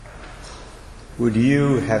Would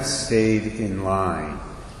you have stayed in line?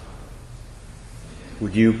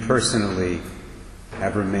 Would you personally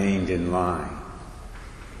have remained in line?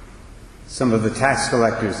 Some of the tax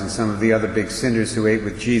collectors and some of the other big sinners who ate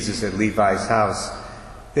with Jesus at Levi's house,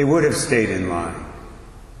 they would have stayed in line.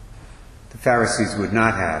 The Pharisees would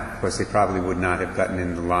not have. Of course, they probably would not have gotten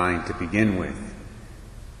in the line to begin with.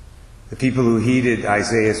 The people who heeded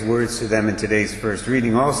Isaiah's words to them in today's first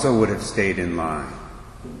reading also would have stayed in line.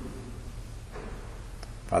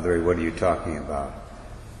 Father Ray, what are you talking about?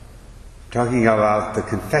 Talking about the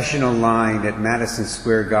confessional line at Madison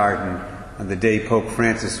Square Garden on the day Pope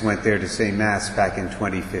Francis went there to say Mass back in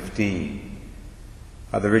 2015.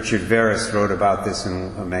 Father Richard Veris wrote about this in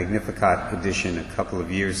a Magnificat edition a couple of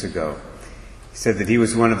years ago. He said that he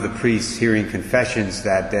was one of the priests hearing confessions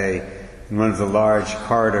that day in one of the large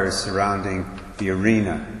corridors surrounding the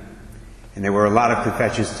arena. And there were a lot of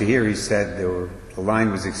confessions to hear. He said the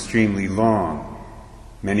line was extremely long.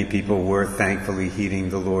 Many people were thankfully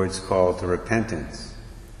heeding the Lord's call to repentance.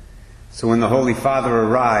 So when the Holy Father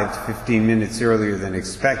arrived 15 minutes earlier than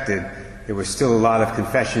expected, there were still a lot of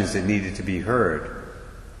confessions that needed to be heard.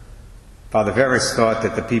 Father Veris thought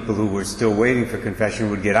that the people who were still waiting for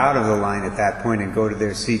confession would get out of the line at that point and go to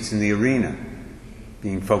their seats in the arena,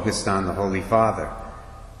 being focused on the Holy Father.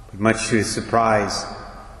 But much to his surprise,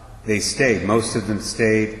 they stayed. Most of them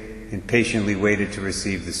stayed and patiently waited to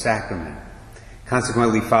receive the sacrament.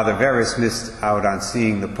 Consequently, Father Veris missed out on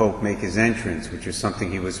seeing the Pope make his entrance, which was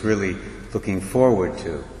something he was really looking forward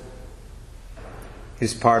to.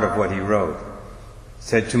 Here's part of what he wrote. He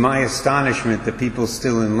said, "To my astonishment, the people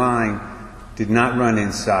still in line did not run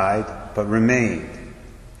inside, but remained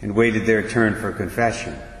and waited their turn for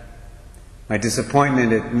confession. My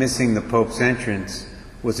disappointment at missing the Pope's entrance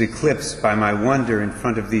was eclipsed by my wonder in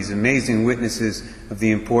front of these amazing witnesses of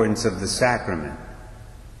the importance of the sacrament.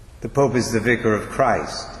 The Pope is the vicar of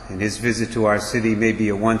Christ, and his visit to our city may be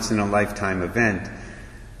a once-in-a-lifetime event,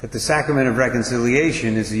 but the sacrament of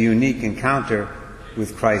reconciliation is a unique encounter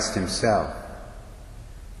with Christ himself.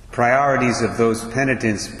 The priorities of those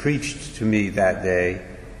penitents preached to me that day,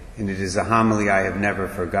 and it is a homily I have never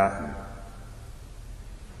forgotten."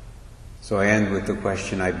 So I end with the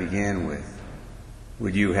question I began with.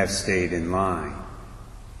 Would you have stayed in line?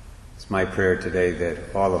 It's my prayer today that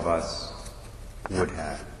all of us would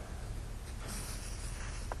have.